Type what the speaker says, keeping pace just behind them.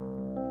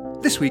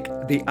This week,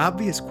 the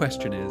obvious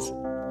question is,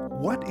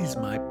 what is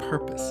my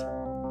purpose?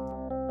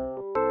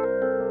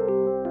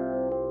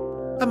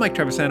 I'm Mike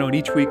Travisano, and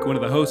each week one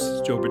of the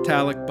hosts, Joe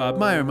Bertalik, Bob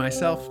Meyer, and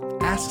myself,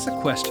 asks a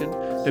question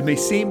that may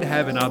seem to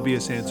have an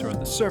obvious answer on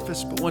the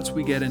surface, but once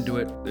we get into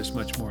it, there's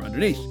much more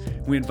underneath.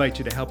 We invite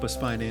you to help us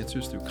find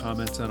answers through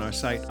comments on our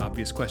site,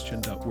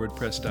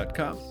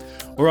 obviousquestion.wordpress.com,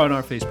 or on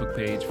our Facebook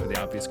page for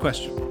The Obvious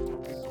Question.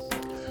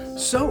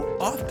 So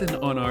often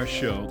on our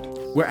show,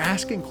 we're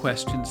asking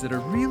questions that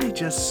are really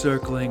just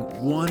circling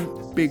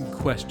one big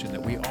question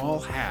that we all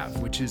have,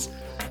 which is,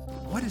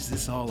 what is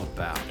this all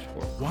about?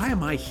 Or why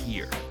am I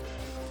here?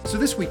 So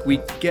this week we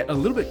get a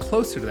little bit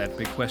closer to that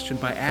big question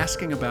by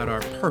asking about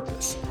our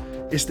purpose.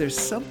 Is there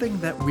something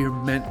that we're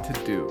meant to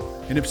do?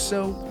 And if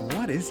so,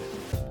 what is it?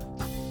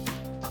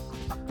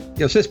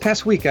 So this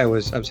past week I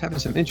was having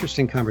some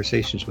interesting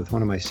conversations with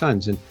one of my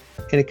sons, and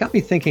it got me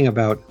thinking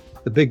about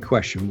the big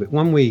question.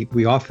 One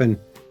we often,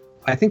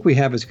 I think we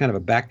have as kind of a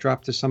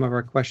backdrop to some of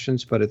our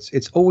questions, but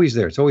it's always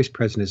there. It's always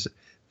present, is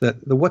the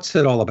what's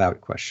it all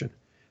about question.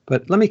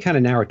 But let me kind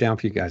of narrow it down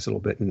for you guys a little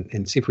bit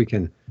and see if we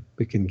can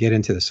get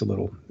into this a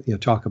little,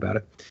 talk about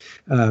it.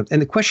 And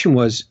the question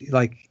was,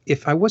 like,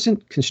 if I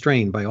wasn't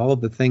constrained by all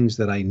of the things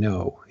that I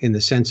know in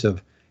the sense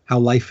of how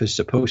life is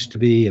supposed to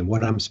be and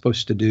what I'm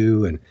supposed to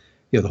do, and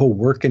the whole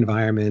work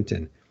environment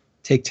and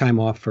take time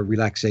off for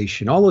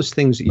relaxation, all those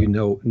things that you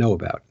know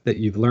about, that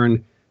you've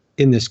learned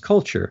in this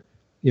culture,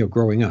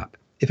 growing up.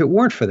 If it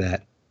weren't for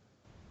that,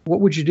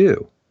 what would you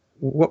do?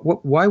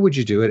 Why would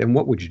you do it, and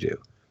what would you do?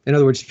 In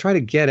other words, try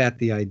to get at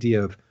the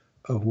idea of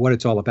what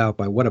it's all about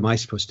by what am I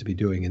supposed to be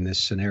doing in this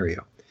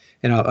scenario.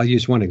 And I'll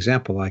use one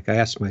example. Like, I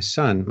asked my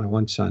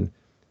one son,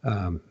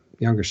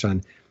 younger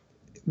son,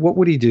 what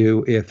would he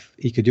do if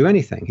he could do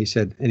anything? He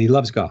said, and he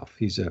loves golf.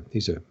 He's a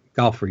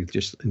golfer. He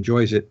just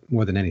enjoys it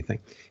more than anything.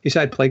 He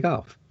said, I'd play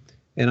golf.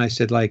 And I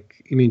said,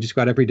 like, you mean just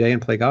go out every day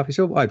and play golf? He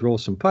said, well, I'd roll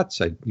some putts.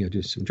 I'd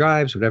do some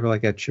drives, whatever,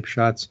 like that, chip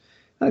shots.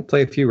 I'd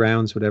play a few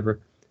rounds, whatever.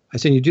 I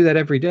said, you do that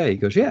every day? He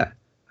goes, yeah.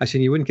 I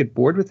said, you wouldn't get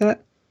bored with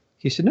that?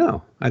 He said,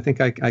 no, I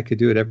think I could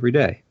do it every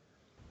day.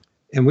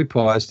 And we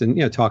paused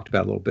and, talked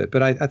about it a little bit.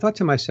 But I thought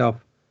to myself,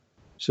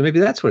 so maybe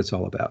that's what it's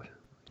all about.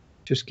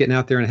 Just getting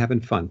out there and having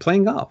fun,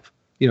 playing golf.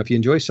 If you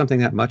enjoy something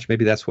that much,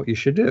 maybe that's what you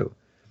should do.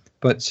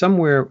 But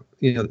somewhere,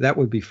 that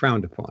would be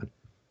frowned upon,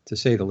 to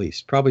say the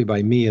least. Probably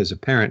by me as a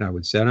parent, I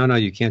would say, no,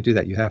 you can't do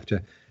that. You have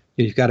to,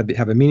 you've got to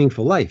have a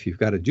meaningful life. You've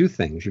got to do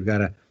things. You've got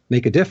to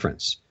make a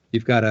difference.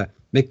 You've got to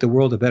make the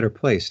world a better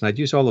place. And I'd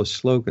use all those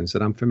slogans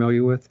that I'm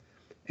familiar with.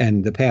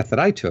 And the path that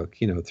I took,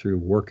 through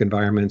work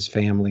environments,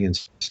 family and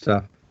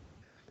stuff,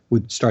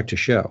 would start to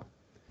show.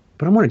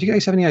 But I'm wondering, do you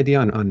guys have any idea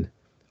on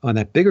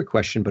that bigger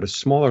question, but a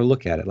smaller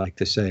look at it, like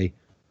to say,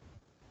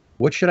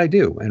 what should I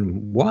do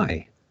and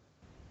why?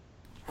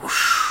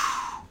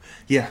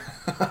 Yeah,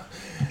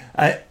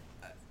 I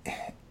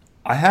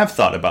have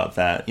thought about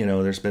that.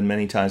 There's been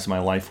many times in my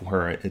life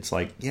where it's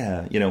like,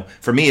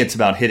 for me, it's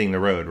about hitting the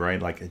road,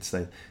 right? Like, it's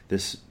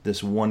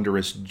this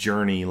wondrous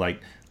journey, like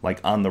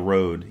on the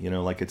road,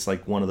 like it's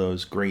like one of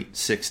those great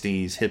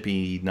 60s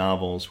hippie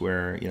novels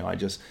where, I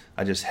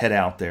just head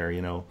out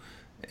there,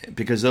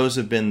 because those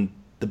have been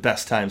the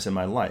best times in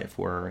my life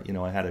where,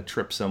 I had a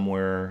trip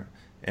somewhere,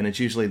 and it's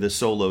usually the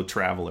solo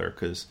traveler,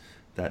 because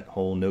that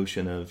whole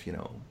notion of,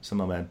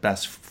 some of my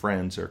best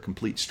friends are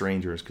complete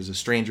strangers, because a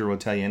stranger will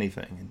tell you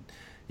anything, and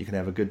you can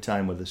have a good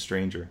time with a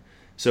stranger.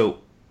 So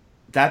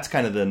that's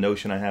kind of the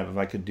notion I have if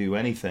I could do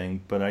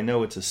anything, but I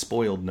know it's a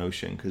spoiled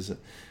notion because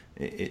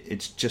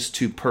it's just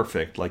too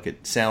perfect. Like,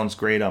 it sounds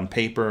great on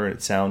paper,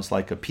 it sounds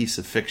like a piece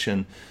of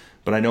fiction,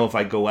 but I know if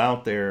I go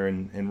out there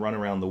and run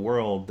around the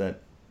world,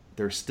 that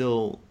it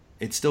still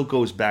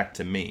goes back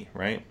to me,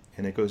 right?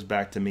 And it goes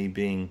back to me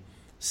being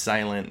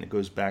silent, and it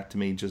goes back to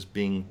me just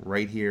being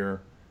right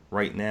here,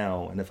 right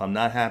now. And if I'm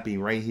not happy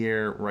right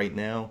here, right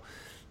now,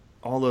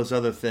 all those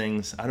other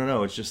things, I don't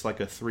know, it's just like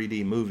a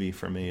 3D movie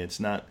for me. It's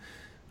not,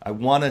 I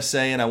want to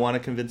say, and I want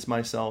to convince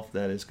myself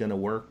that it's going to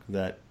work,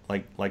 that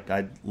like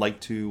I'd like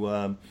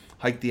to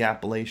hike the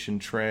Appalachian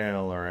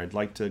Trail, or I'd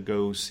like to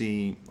go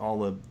see all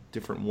the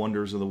different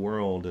wonders of the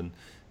world and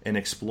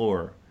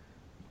explore.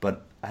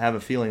 But I have a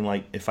feeling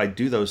like if I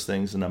do those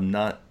things and I'm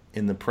not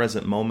in the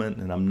present moment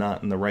and I'm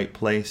not in the right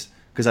place,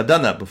 because I've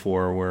done that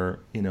before where,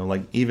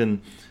 like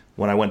even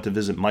when I went to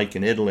visit Mike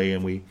in Italy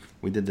and we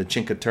did the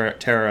Cinque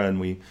Terre and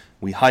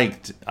we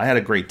hiked, I had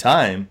a great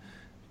time,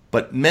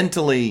 but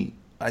mentally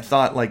I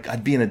thought like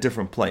I'd be in a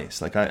different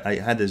place. Like I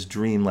had this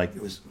dream, like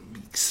it was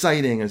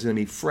exciting, it was going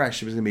to be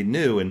fresh, it was going to be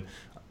new, and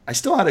I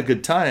still had a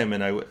good time,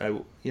 and I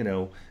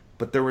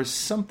but there was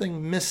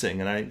something missing,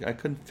 and I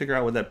couldn't figure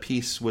out what that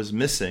piece was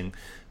missing.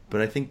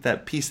 But I think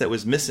that piece that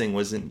was missing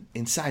was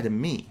inside of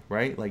me,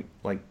 right? Like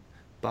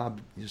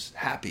Bob was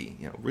happy,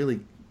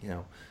 really,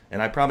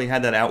 and I probably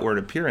had that outward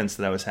appearance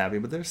that I was happy,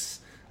 but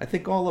I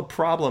think all the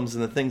problems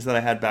and the things that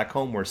I had back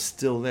home were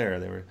still there.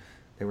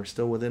 They were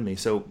still within me.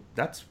 So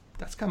that's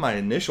kind of my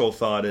initial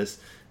thought is,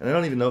 and I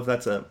don't even know if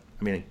that's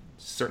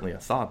certainly a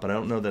thought, but I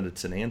don't know that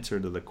it's an answer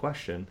to the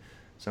question.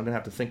 So I'm going to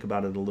have to think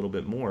about it a little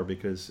bit more,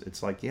 because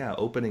it's like, yeah,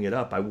 opening it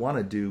up. I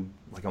want to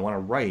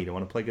write, I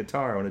want to play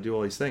guitar, I want to do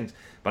all these things.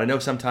 But I know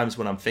sometimes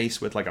when I'm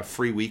faced with like a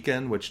free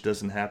weekend, which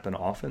doesn't happen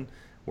often,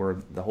 where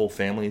the whole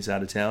family's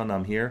out of town,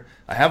 I'm here,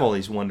 I have all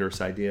these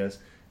wondrous ideas.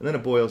 And then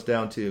it boils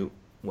down to,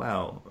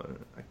 wow,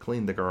 I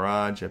cleaned the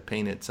garage, I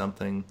painted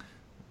something.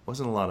 It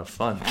wasn't a lot of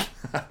fun.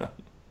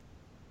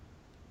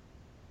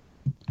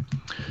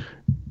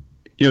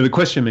 The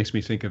question makes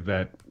me think of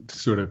that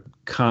sort of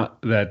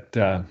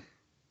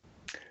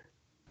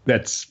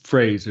that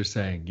phrase or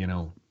saying,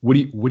 what do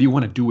you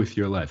want to do with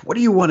your life? What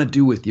do you want to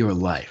do with your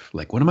life?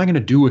 Like, what am I going to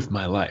do with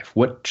my life?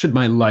 What should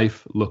my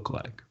life look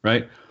like,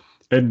 right?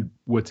 And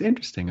what's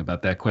interesting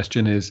about that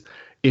question is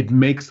it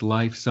makes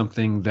life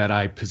something that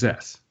I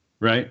possess,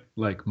 right?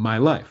 Like my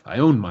life, I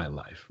own my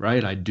life,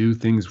 right? I do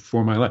things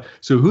for my life.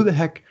 So who the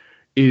heck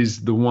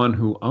is the one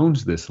who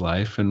owns this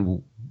life,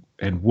 and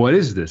what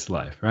is this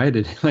life, right?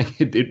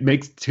 It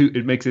makes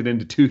it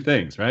into two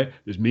things, right?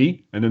 There's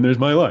me, and then there's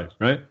my life,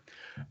 right?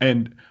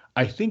 And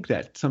I think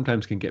that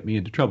sometimes can get me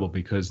into trouble,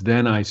 because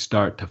then I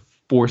start to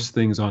force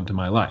things onto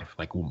my life.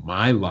 Like, well,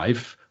 my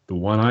life, the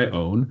one I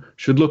own,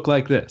 should look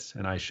like this,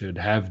 and I should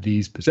have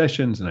these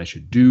possessions, and I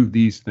should do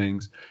these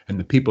things, and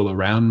the people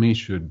around me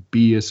should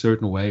be a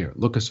certain way, or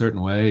look a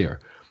certain way, or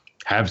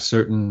have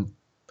certain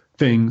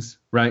things,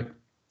 right?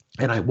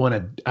 And I want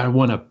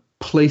to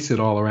place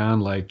it all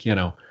around, like,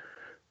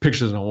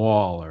 pictures on a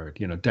wall, or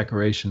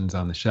decorations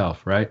on the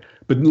shelf, right?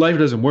 But life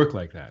doesn't work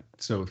like that.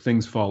 So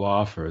things fall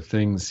off, or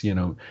things,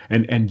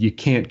 and you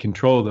can't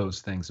control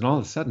those things. And all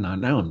of a sudden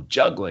now I'm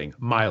juggling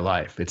my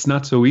life. It's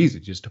not so easy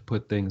just to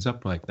put things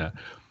up like that.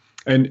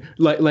 And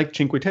like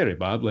Cinque Terre,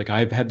 Bob, like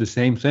I've had the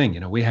same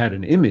thing. We had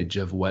an image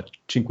of what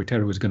Cinque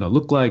Terre was going to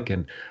look like,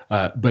 and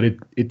but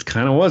it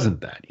kind of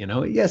wasn't that.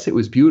 Yes, it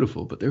was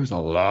beautiful, but there was a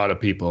lot of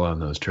people on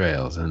those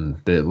trails, and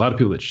a lot of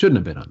people that shouldn't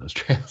have been on those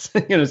trails.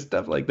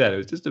 Stuff like that. It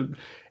was just an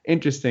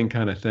interesting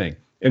kind of thing,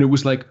 and it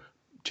was like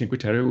Cinque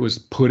Terre was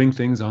putting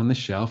things on the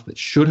shelf that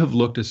should have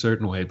looked a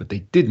certain way, but they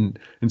didn't,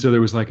 and so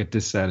there was like a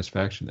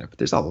dissatisfaction there. But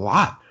there's a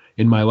lot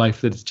in my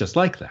life that's just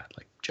like that,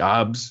 like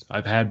jobs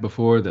I've had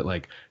before that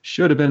like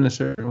should have been a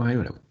certain way,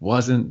 but it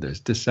wasn't. There's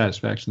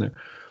dissatisfaction there.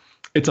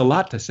 It's a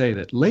lot to say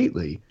that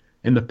lately,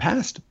 in the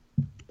past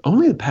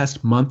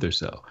month or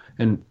so,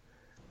 and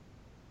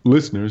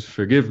listeners,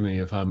 forgive me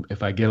if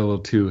I get a little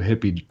too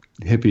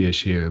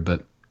hippie-ish here,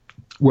 but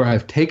where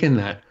I've taken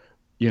that,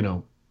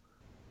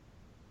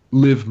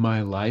 live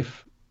my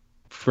life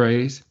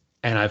phrase,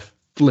 and I've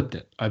flipped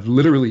it. I've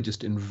literally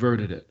just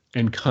inverted it.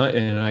 And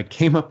I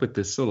came up with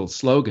this little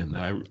slogan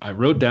that I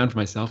wrote down for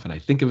myself, and I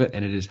think of it,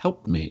 and it has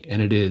helped me.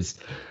 And it is,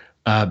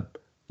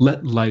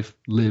 let life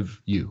live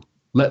you.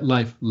 Let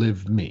life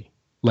live me.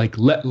 Like,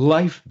 let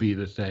life be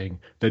the thing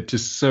that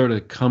just sort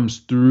of comes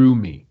through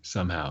me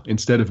somehow,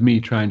 instead of me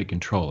trying to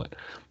control it.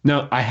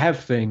 Now, I have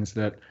things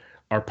that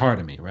are part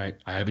of me, right?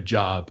 I have a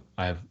job.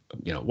 I have,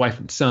 wife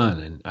and son,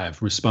 and I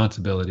have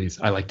responsibilities.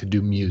 I like to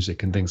do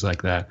music and things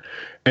like that.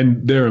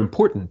 And they're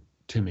important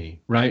to me,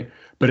 right?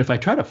 But if I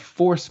try to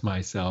force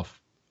myself,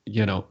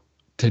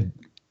 to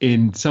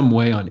in some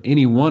way on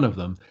any one of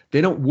them,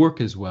 they don't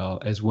work as well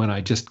as when I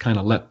just kind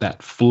of let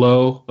that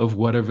flow of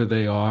whatever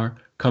they are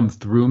come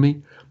through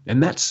me.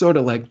 And that's sort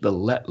of like the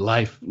let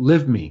life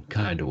live me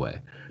kind of way.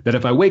 That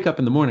if I wake up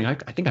in the morning, I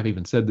think I've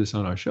even said this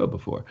on our show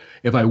before,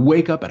 if I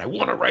wake up and I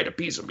want to write a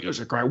piece of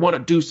music, or I want to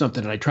do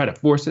something and I try to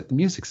force it, the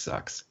music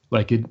sucks.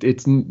 Like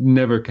it's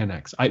never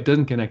connects. It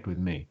doesn't connect with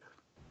me.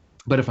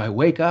 But if I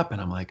wake up and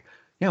I'm like,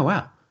 yeah,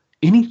 wow,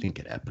 anything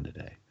could happen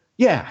today.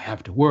 Yeah, I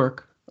have to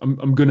work.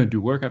 I'm going to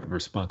do work. I have a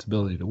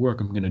responsibility to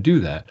work. I'm going to do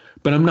that.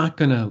 But I'm not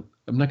going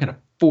to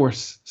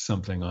force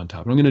something on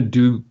top. I'm going to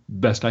do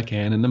best I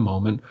can in the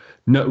moment,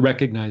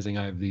 recognizing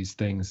I have these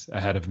things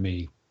ahead of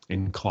me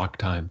in clock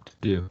time to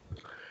do.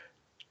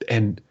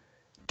 And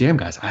damn,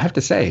 guys, I have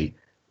to say,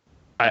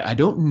 I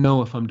don't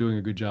know if I'm doing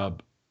a good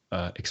job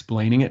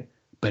explaining it,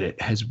 but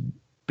it has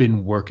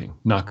been working.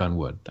 Knock on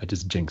wood. I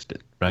just jinxed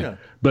it, right? Yeah.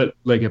 But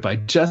like, if I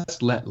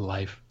just let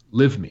life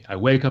live me, I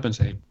wake up and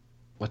say,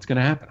 what's going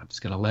to happen? I'm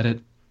just going to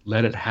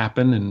let it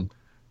happen and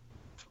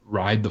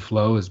ride the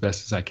flow as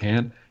best as I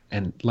can.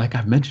 And like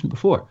I've mentioned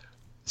before,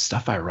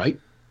 stuff I write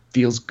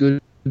feels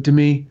good to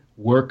me.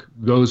 Work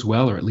goes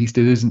well, or at least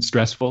it isn't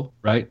stressful,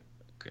 right?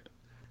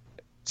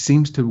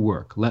 Seems to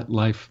work. Let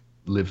life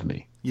live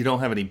me. You don't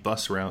have any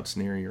bus routes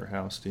near your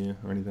house, do you,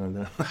 or anything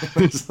like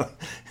that?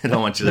 I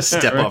don't want you to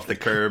step off the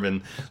curb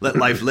and let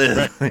life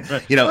live.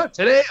 Right.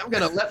 Today I'm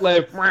gonna let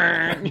life.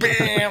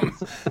 Bam!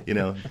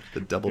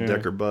 The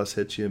double-decker bus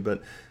hits you.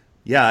 But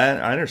yeah,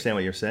 I understand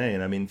what you're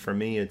saying. I mean, for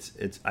me,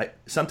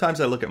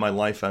 sometimes I look at my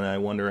life and I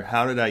wonder,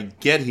 how did I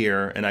get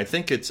here? And I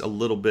think it's a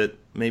little bit,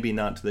 maybe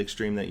not to the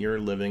extreme that you're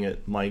living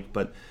it, Mike,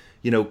 but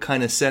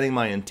kind of setting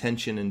my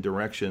intention and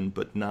direction,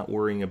 but not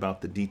worrying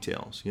about the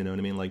details. You know what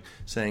I mean? Like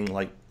saying,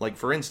 like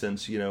for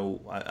instance,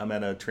 I'm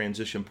at a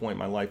transition point in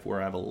my life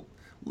where I have a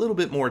little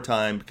bit more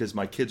time because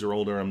my kids are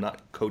older. I'm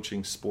not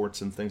coaching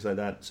sports and things like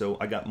that. So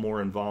I got more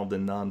involved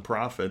in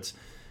nonprofits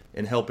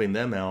and helping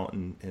them out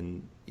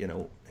and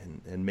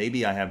and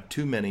maybe I have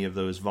too many of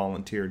those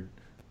volunteered,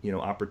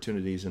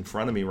 opportunities in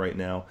front of me right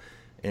now.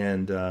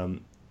 And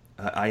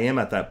I am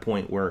at that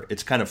point where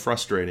it's kind of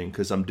frustrating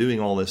because I'm doing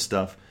all this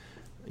stuff,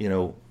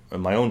 on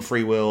my own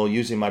free will,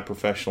 using my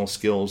professional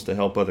skills to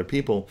help other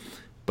people.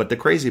 But the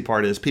crazy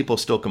part is people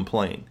still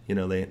complain.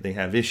 They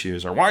have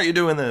issues, or why are you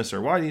doing this,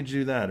 or why did you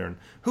do that, or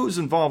who's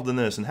involved in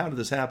this, and how did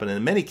this happen? And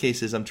in many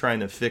cases, I'm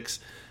trying to fix,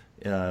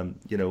 in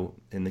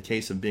the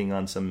case of being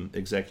on some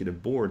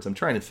executive boards, I'm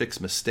trying to fix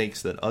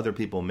mistakes that other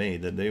people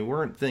made, that they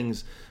weren't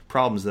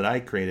problems that I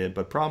created,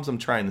 but problems I'm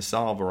trying to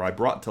solve or I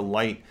brought to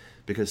light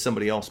because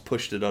somebody else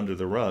pushed it under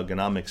the rug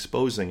and I'm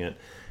exposing it.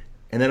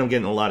 And then I'm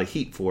getting a lot of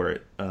heat for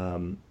it.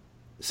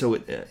 So,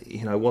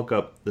 I woke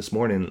up this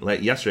morning,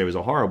 yesterday was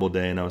a horrible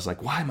day, and I was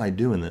like, why am I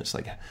doing this?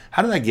 Like,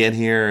 how did I get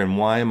here, and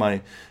why am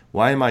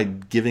I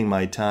giving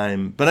my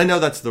time? But I know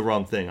that's the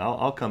wrong thing.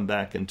 I'll come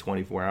back in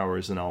 24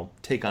 hours, and I'll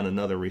take on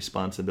another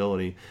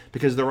responsibility,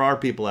 because there are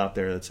people out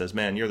there that says,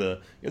 man, you're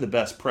the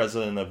best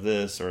president of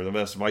this or the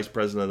best vice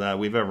president of that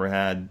we've ever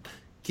had.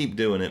 Keep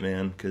doing it,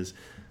 man.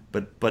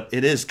 But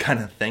it is kind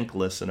of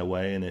thankless in a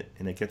way, and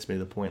it gets me to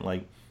the point,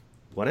 like,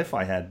 what if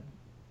I had,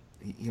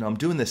 I'm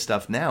doing this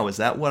stuff now. Is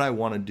that what I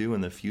want to do in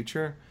the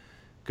future?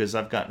 Because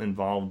I've gotten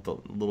involved a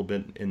little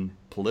bit in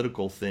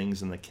political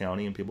things in the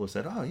county, and people have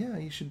said, oh, yeah,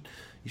 you should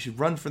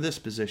run for this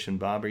position,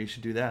 Bob, or you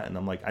should do that. And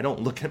I'm like, I don't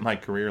look at my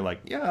career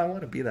like, yeah, I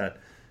want to be that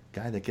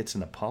guy that gets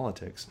into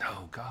politics.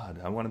 No, God,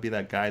 I want to be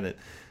that guy that,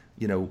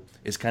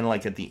 is kind of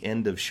like at the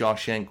end of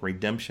Shawshank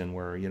Redemption,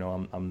 where,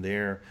 I'm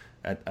there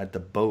at the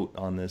boat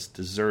on this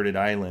deserted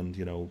island,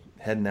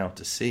 heading out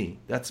to sea.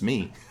 That's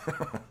me.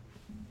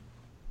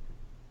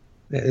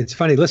 It's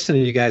funny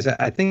listening to you guys.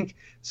 I think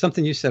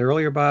something you said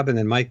earlier, Bob, and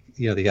then Mike,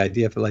 the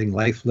idea of letting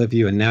life live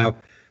you, and now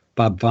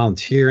Bob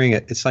volunteering.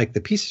 It's like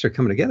the pieces are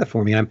coming together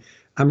for me. And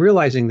I'm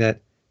realizing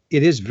that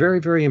it is very,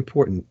 very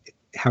important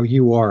how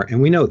you are,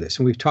 and we know this,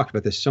 and we've talked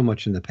about this so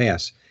much in the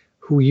past,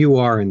 who you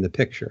are in the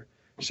picture.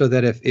 So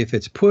that if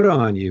it's put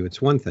on you, it's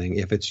one thing.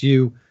 If it's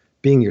you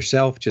being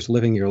yourself, just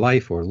living your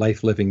life, or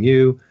life living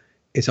you,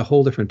 it's a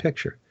whole different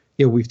picture.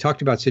 We've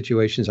talked about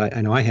situations, I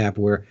know I have,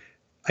 where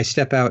I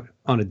step out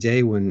on a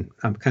day when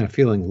I'm kind of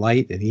feeling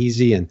light and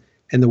easy, and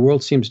the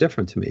world seems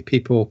different to me.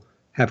 People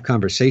have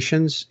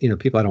conversations,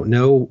 people I don't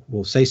know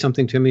will say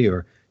something to me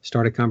or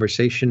start a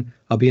conversation.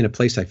 I'll be in a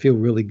place I feel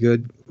really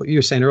good. What you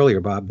were saying earlier,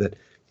 Bob, that,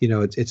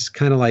 it's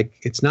kind of like,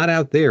 it's not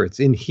out there,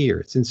 it's in here,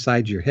 it's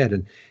inside your head.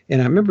 And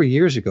I remember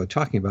years ago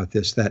talking about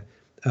this, that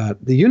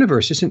the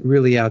universe isn't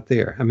really out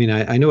there. I mean,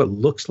 I know it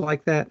looks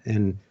like that,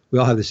 and we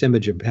all have this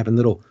image of having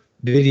little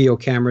video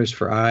cameras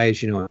for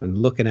eyes, and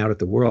looking out at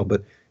the world,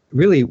 but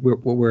really,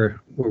 what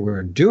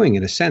we're doing,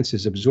 in a sense,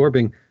 is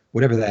absorbing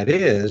whatever that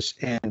is,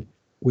 and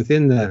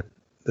within the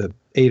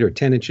 8 or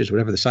 10 inches,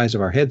 whatever the size of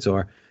our heads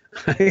are,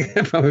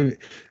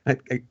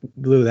 I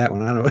blew that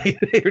one. I don't know,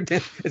 8 or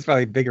 10. It's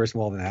probably bigger or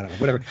smaller than that. I don't know.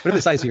 Whatever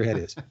the size of your head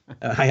is.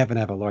 I happen to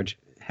have a large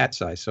hat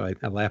size, so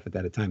I laugh at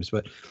that at times.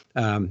 But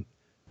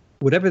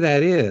whatever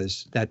that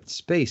is, that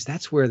space,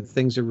 that's where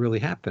things are really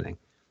happening.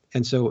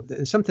 And so,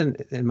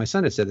 and my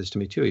son had said this to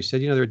me too. He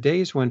said, there are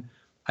days when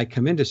I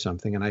come into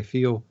something and I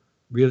feel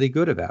really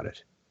good about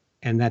it,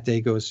 and that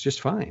day goes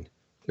just fine.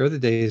 There are the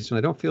days when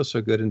I don't feel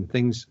so good, and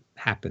things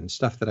happen,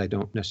 stuff that I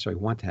don't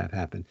necessarily want to have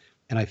happen,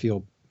 and I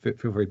feel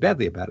very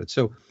badly about it.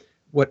 So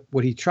what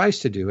he tries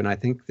to do, and I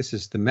think this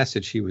is the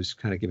message he was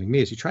kind of giving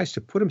me, is he tries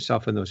to put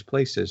himself in those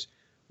places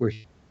where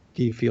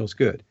he feels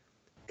good.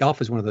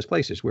 Golf is one of those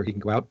places where he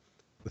can go out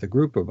with a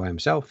group or by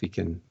himself. He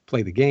can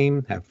play the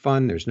game, have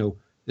fun. There's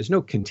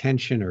no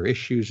contention or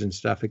issues and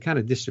stuff. It kind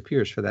of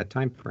disappears for that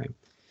time frame.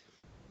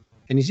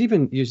 And he's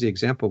even used the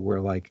example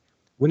where, like,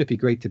 wouldn't it be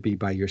great to be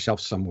by yourself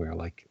somewhere,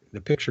 like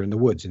the picture in the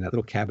woods, in that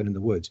little cabin in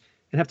the woods,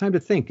 and have time to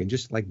think and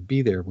just like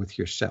be there with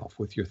yourself,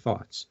 with your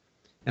thoughts.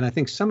 And I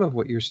think some of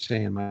what you're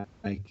saying,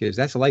 Mike, is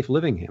that's life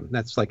living him.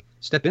 That's like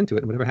step into it,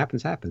 and whatever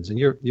happens, happens. And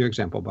your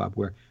example, Bob,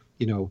 where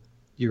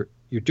you're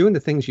doing the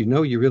things you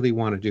really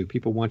want to do,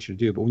 people want you to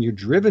do, but when you're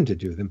driven to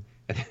do them,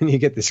 and then you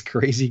get this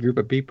crazy group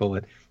of people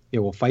that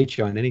will fight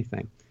you on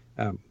anything.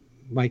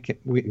 Mike,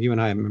 you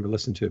and I remember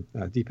listening to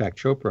Deepak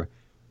Chopra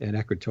and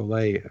Eckhart Tolle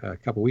a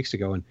couple of weeks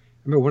ago, and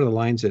I remember one of the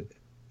lines that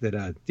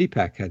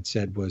Deepak had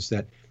said was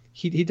that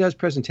he does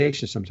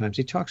presentations sometimes.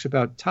 He talks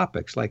about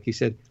topics, like he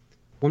said,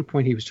 at one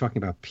point he was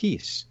talking about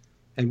peace,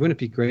 and wouldn't it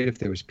be great if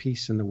there was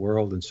peace in the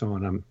world and so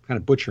on. I'm kind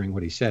of butchering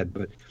what he said,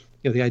 but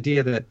the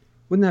idea that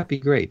wouldn't that be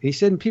great? And he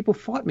said, and people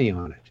fought me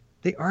on it.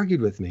 They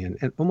argued with me,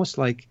 and almost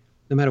like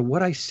no matter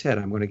what I said,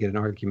 I'm going to get an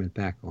argument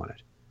back on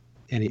it.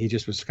 And he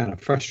just was kind of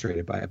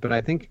frustrated by it. But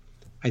I think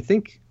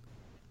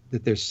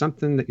that there's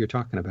something that you're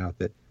talking about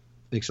that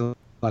makes a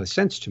lot of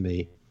sense to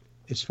me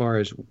as far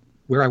as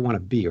where I want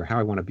to be or how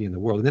I want to be in the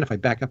world. And then if I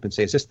back up and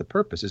say, is this the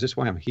purpose? Is this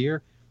why I'm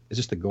here? Is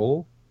this the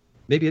goal?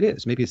 Maybe it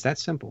is. Maybe it's that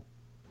simple.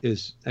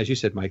 Is, as you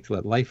said, Mike, to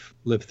let life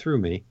live through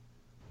me,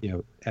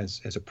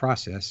 as a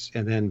process,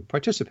 and then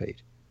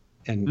participate.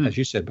 And as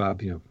you said,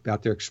 Bob,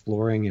 out there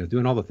exploring,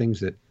 doing all the things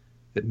that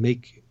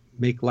make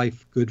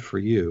life good for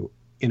you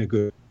in a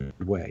good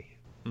way.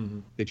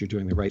 that you're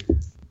doing the right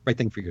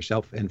thing for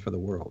yourself and for the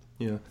world.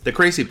 Yeah. The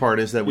crazy part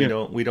is that we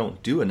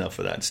don't do enough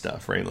of that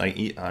stuff, right?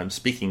 Like, I'm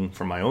speaking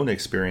from my own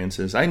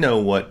experiences. I know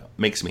what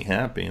makes me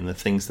happy and the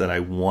things that I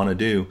want to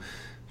do,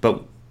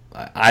 but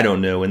I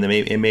don't know. And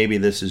maybe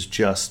this is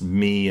just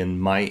me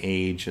and my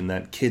age, and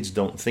that kids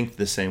don't think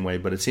the same way.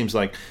 But it seems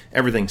like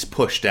everything's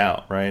pushed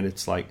out, right?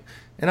 It's like,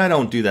 and I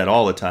don't do that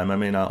all the time. I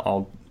mean,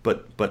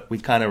 but we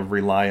kind of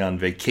rely on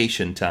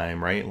vacation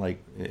time, right?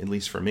 Like, at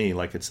least for me,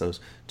 like, it's those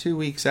 2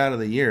 weeks out of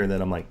the year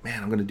that I'm like,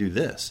 man, I'm going to do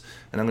this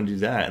and I'm going to do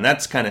that. And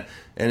that's kind of,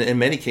 and in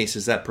many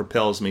cases that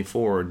propels me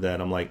forward, that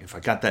I'm like, if I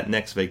got that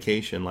next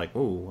vacation, like,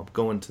 oh, I'm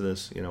going to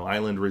this,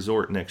 island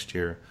resort next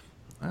year,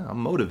 I'm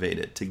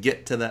motivated to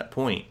get to that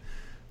point.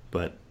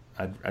 But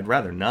I'd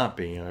rather not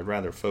be, and I'd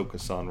rather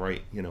focus on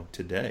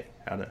today.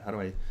 How do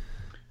I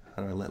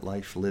let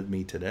life live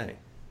me today?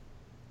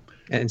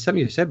 And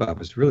something you said, Bob,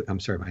 was really, I'm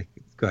sorry, Mike,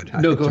 go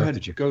ahead. No, go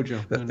ahead. Go,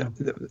 Joe.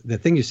 The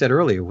thing you said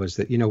earlier was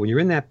that, when you're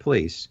in that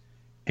place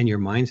and your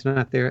mind's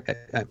not there,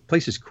 a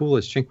place as cool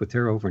as Cinque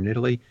Terre over in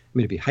Italy, I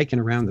mean, to be hiking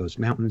around those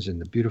mountains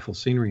and the beautiful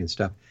scenery and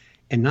stuff,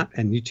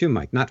 and you too,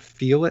 Mike, not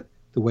feel it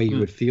the way you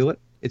would feel it.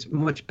 It's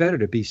much better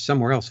to be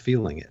somewhere else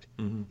feeling it,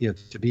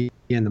 to be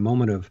in the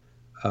moment of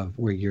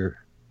where you're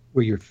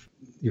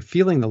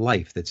feeling the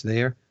life that's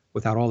there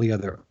without all the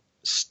other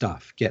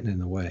stuff getting in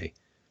the way.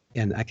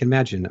 And I can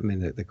imagine, I mean,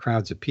 the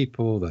crowds of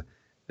people,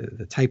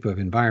 the type of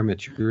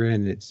environment you're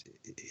in,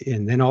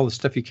 and then all the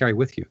stuff you carry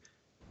with you.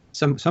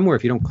 Somewhere,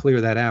 if you don't clear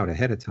that out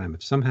ahead of time,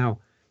 if somehow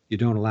you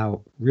don't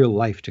allow real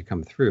life to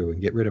come through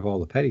and get rid of all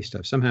the petty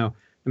stuff, somehow,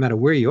 no matter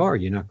where you are,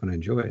 you're not going to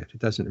enjoy it. It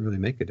doesn't really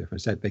make a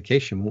difference. That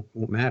vacation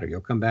won't matter. You'll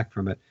come back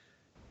from it.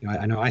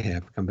 I know I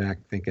have come back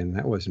thinking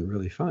that wasn't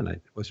really fun.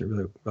 It wasn't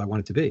really what I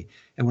wanted to be.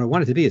 And what I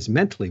wanted to be is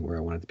mentally where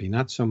I wanted to be,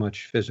 not so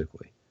much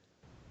physically.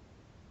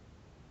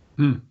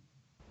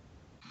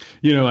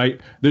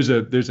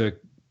 There's a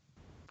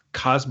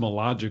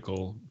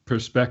cosmological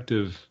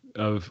perspective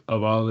of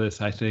all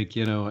this. I think,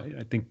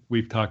 I think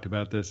we've talked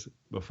about this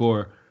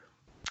before,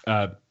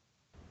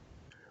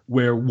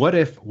 where what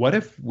if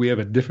we have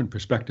a different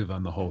perspective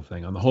on the whole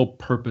thing, on the whole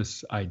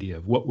purpose idea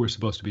of what we're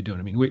supposed to be doing.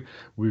 I mean, we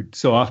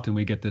so often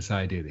we get this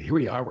idea that here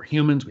we are, we're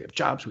humans, we have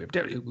jobs, we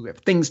have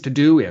things to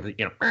do, we have,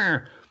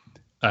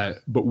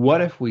 but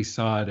what if we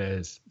saw it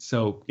as,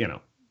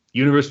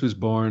 universe was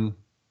born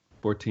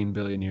 14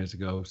 billion years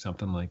ago,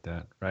 something like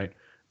that, right?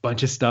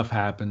 Bunch of stuff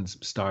happens,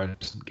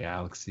 stars and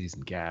galaxies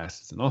and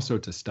gases and all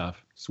sorts of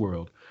stuff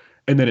swirled.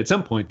 And then at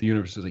some point the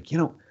universe was like,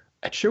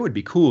 it sure would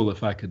be cool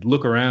if I could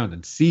look around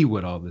and see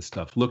what all this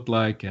stuff looked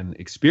like and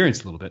experience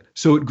a little bit.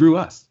 So it grew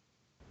us,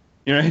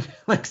 right?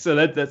 So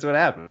that's what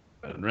happened,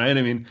 right?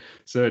 I mean,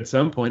 so at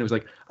some point it was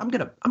like, I'm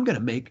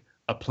gonna make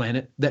a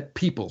planet that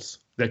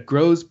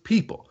grows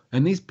people,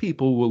 and these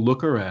people will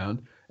look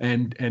around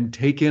and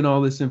take in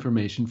all this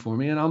information for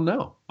me, and I'll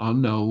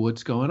know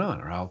what's going on,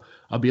 or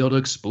I'll be able to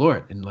explore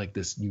it in like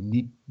this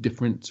unique,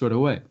 different sort of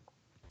way.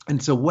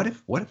 And so what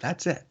if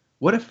that's it?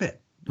 What if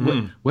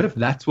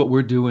that's what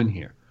we're doing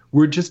here?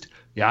 We're just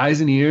the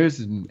eyes and ears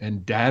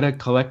and data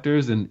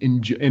collectors,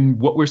 and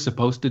what we're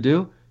supposed to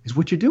do is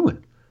what you're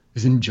doing,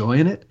 is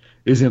enjoying it,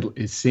 is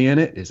seeing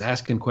it, is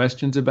asking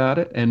questions about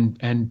it, and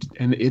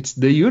it's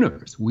the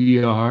universe.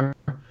 We are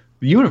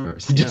the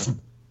universe, just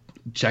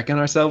checking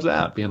ourselves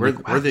out, being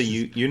we're the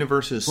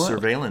universe's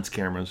surveillance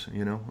cameras,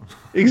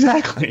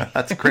 Exactly.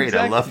 That's great.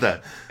 Exactly. I love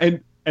that.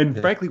 And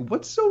frankly,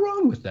 what's so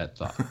wrong with that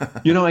thought?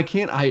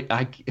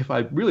 I if I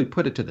really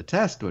put it to the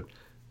test,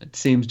 it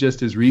seems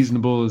just as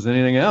reasonable as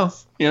anything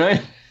else,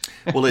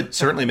 Well, it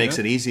certainly makes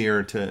it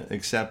easier to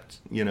accept,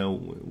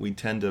 we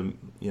tend to,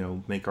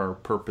 make our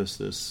purpose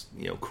this,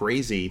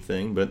 crazy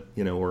thing, but,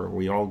 or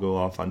we all go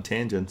off on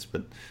tangents,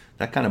 but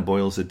that kind of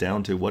boils it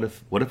down to what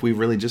if we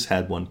really just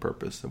had one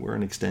purpose, that we're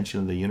an extension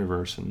of the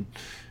universe and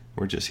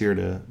we're just here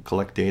to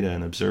collect data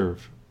and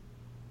observe.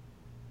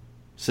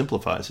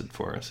 Simplifies it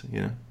for us,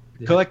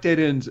 Collect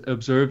data and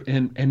observe,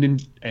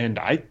 and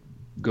I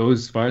go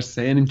as far as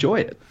saying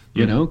enjoy it,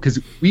 because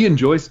we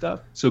enjoy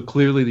stuff. So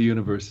clearly the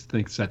universe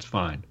thinks that's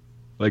fine.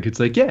 Like, it's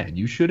like, yeah,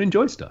 you should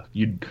enjoy stuff.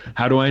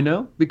 How do I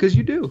know? Because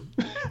you do.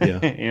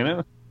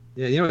 Yeah.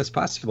 Yeah, it's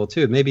possible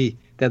too. Maybe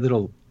that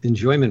little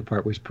enjoyment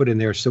part was put in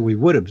there so we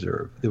would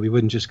observe, that we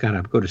wouldn't just kind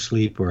of go to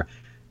sleep or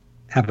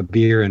have a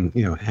beer and,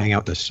 hang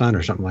out in the sun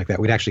or something like that.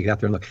 We'd actually get out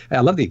there and look.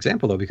 I love the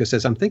example though, because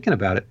as I'm thinking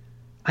about it,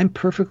 I'm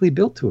perfectly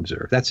built to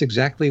observe. That's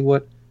exactly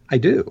what I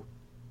do.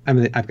 I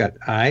mean, I've got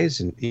eyes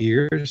and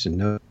ears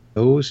and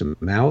nose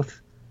and mouth,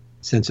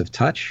 sense of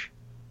touch,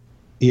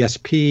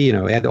 ESP,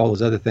 add all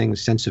those other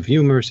things, sense of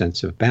humor,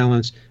 sense of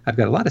balance. I've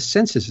got a lot of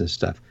senses and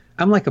stuff.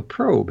 I'm like a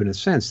probe in a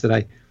sense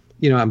that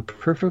I'm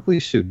perfectly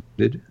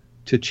suited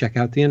to check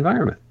out the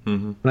environment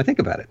when I think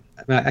about it.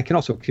 I can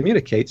also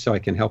communicate, so I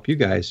can help you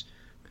guys,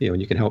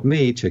 and you can help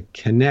me to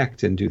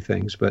connect and do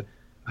things, but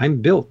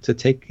I'm built to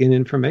take in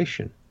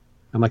information.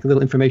 I'm like a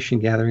little information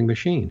gathering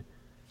machine.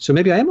 So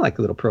maybe I am like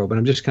a little probe, and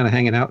I'm just kind of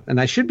hanging out, and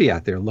I should be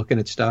out there looking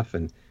at stuff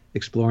and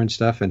exploring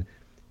stuff. And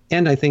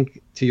I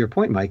think, to your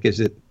point, Mike,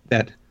 is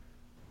that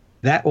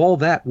that all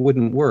that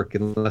wouldn't work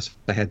unless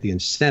I had the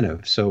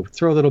incentive. So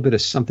throw a little bit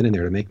of something in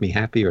there to make me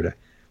happy, or to,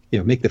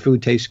 make the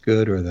food taste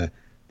good, or the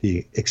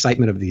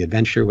excitement of the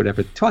adventure,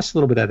 whatever. Toss a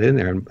little bit of that in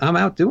there, and I'm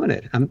out doing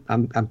it.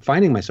 I'm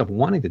finding myself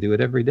wanting to do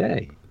it every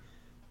day.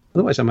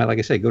 Otherwise, I might, like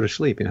I say, go to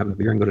sleep and have a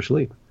beer and go to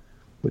sleep,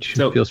 which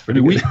feels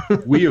pretty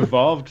good. we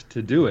evolved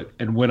to do it.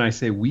 And when I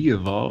say we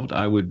evolved,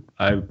 I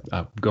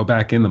go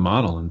back in the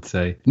model and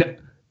say, no,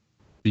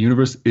 the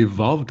universe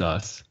evolved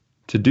us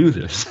to do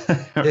this,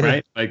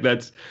 right? Like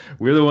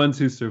we're the ones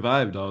who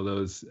survived all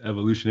those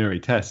evolutionary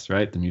tests,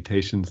 right? The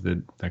mutations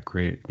that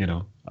create,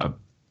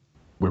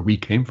 where we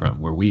came from,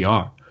 where we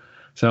are.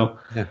 So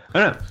I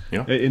don't know.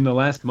 Yeah. In the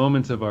last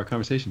moments of our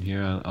conversation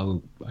here,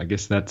 I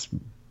guess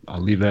I'll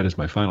leave that as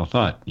my final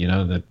thought.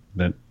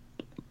 That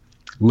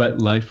let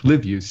life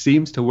live you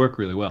seems to work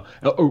really well.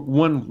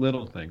 One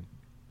little thing,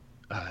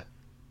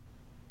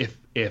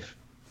 if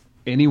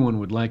anyone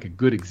would like a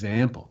good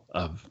example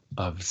of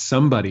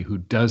somebody who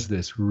does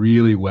this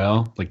really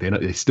well, like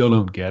they still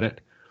don't get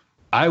it,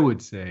 I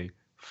would say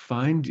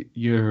find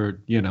your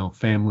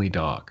family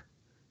dog.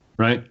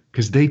 Right?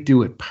 Because they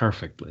do it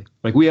perfectly.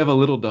 Like, we have a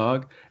little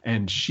dog,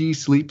 and she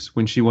sleeps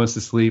when she wants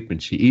to sleep,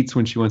 and she eats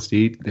when she wants to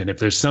eat. And if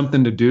there's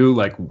something to do,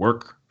 like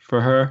work for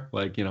her,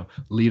 like,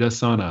 lead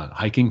us on a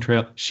hiking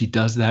trail, she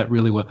does that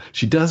really well.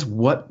 She does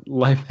what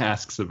life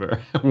asks of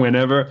her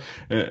whenever,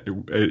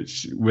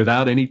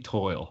 without any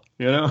toil,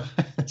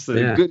 It's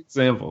a good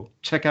example.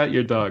 Check out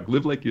your dog.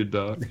 Live like your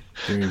dog.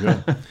 There you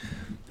go.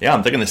 Yeah,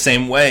 I'm thinking the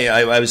same way.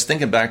 I was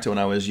thinking back to when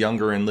I was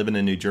younger and living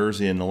in New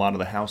Jersey, and a lot of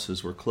the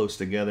houses were close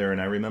together. And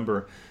I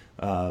remember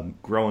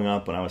growing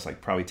up when I was like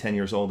probably 10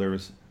 years old, there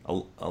was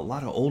a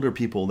lot of older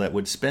people that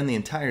would spend the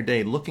entire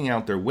day looking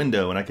out their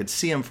window, and I could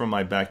see them from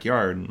my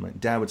backyard. And my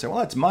dad would say, well,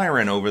 that's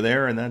Myron over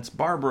there, and that's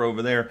Barbara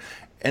over there.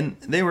 And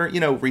they were,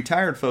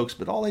 retired folks,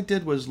 but all they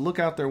did was look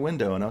out their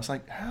window. And I was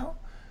like, how?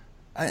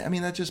 I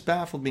mean, that just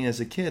baffled me as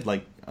a kid.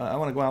 Like, I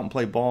want to go out and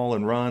play ball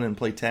and run and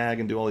play tag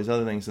and do all these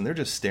other things, and they're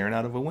just staring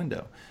out of a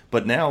window.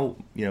 But now,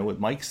 with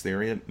Mike's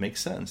theory, it makes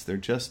sense. They're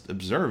just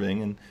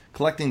observing and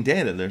collecting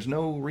data. There's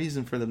no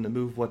reason for them to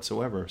move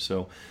whatsoever.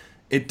 So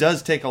it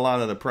does take a lot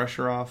of the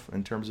pressure off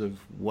in terms of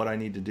what I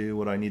need to do,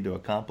 what I need to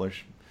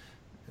accomplish.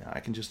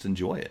 I can just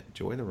enjoy it,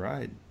 enjoy the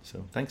ride.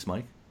 So thanks,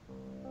 Mike.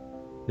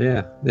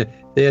 Yeah,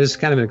 it's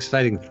kind of an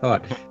exciting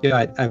thought.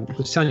 I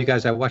was telling you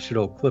guys, I watched an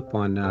old clip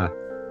on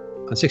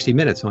 60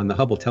 Minutes on the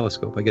Hubble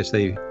telescope. I guess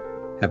they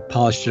have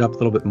polished it up a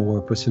little bit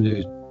more, put some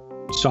new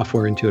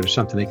software into it or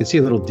something. They can see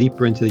a little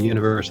deeper into the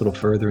universe, a little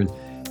further,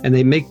 and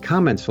they make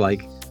comments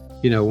like,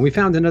 when we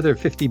found another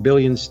 50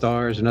 billion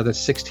stars, another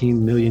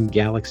 16 million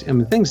galaxies,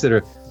 things that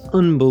are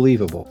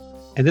unbelievable.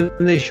 And then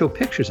they show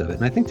pictures of it.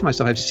 And I think to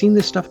myself, I've seen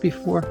this stuff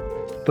before,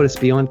 but it's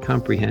beyond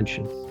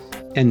comprehension.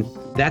 And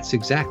that's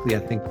exactly, I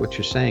think, what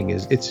you're saying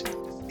is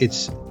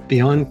it's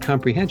beyond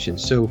comprehension.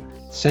 So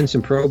send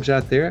some probes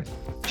out there,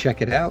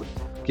 check it out,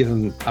 give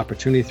them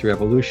opportunity through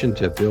evolution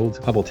to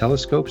build Hubble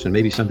telescopes and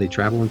maybe someday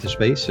travel into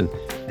space and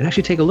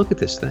actually take a look at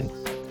this thing.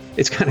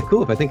 It's kind of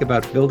cool if I think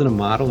about building a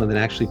model and then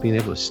actually being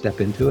able to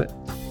step into it.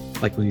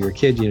 Like when you're a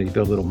kid, you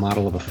build a little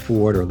model of a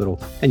Ford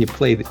and you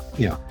play,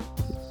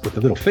 with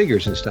the little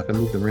figures and stuff and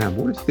move them around.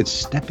 What if you could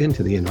step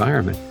into the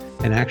environment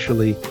and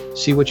actually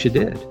see what you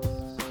did?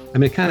 I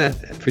mean, it kind of,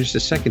 for just a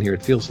second here,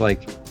 it feels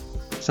like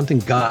something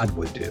God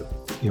would do.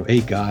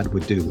 A God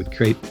would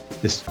create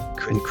this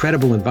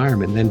incredible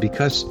environment. And then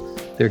because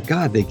they're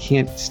God, they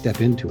can't step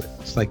into it.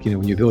 It's like,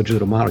 when you build your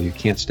little model, you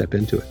can't step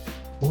into it.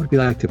 What would it be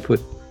like to put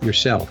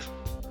yourself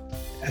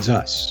as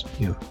us,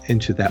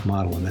 into that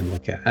model and then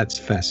look at it? That's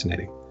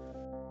fascinating.